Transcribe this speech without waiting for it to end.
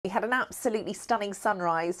had an absolutely stunning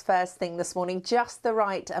sunrise first thing this morning, just the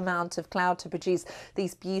right amount of cloud to produce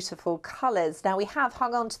these beautiful colours. Now we have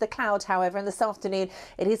hung on to the cloud, however, and this afternoon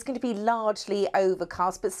it is going to be largely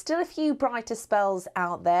overcast, but still a few brighter spells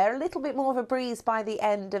out there. A little bit more of a breeze by the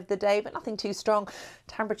end of the day, but nothing too strong.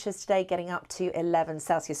 Temperatures today getting up to 11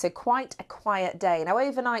 Celsius, so quite a quiet day. Now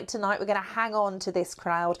overnight tonight we're going to hang on to this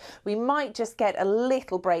cloud. We might just get a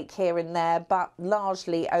little break here and there, but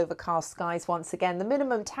largely overcast skies once again. The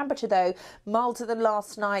minimum temperature though milder than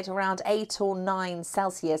last night, around 8 or 9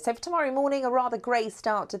 Celsius. So for tomorrow morning, a rather grey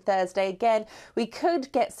start to Thursday. Again, we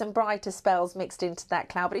could get some brighter spells mixed into that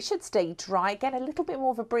cloud, but it should stay dry. Again, a little bit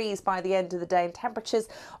more of a breeze by the end of the day, and temperatures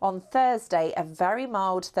on Thursday a very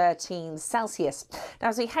mild 13 Celsius. Now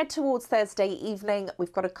as we head towards Thursday evening,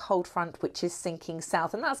 we've got a cold front which is sinking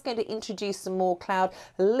south, and that's going to introduce some more cloud,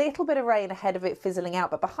 a little bit of rain ahead of it fizzling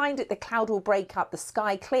out, but behind it the cloud will break up, the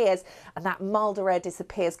sky clears and that milder air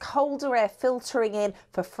disappears. Colder air filtering in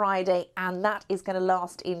for Friday, and that is going to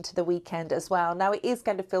last into the weekend as well. Now it is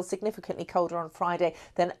going to feel significantly colder on Friday,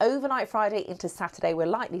 then overnight Friday into Saturday. We're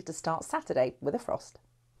likely to start Saturday with a frost.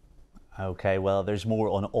 OK, well, there's more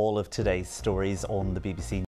on all of today's stories on the BBC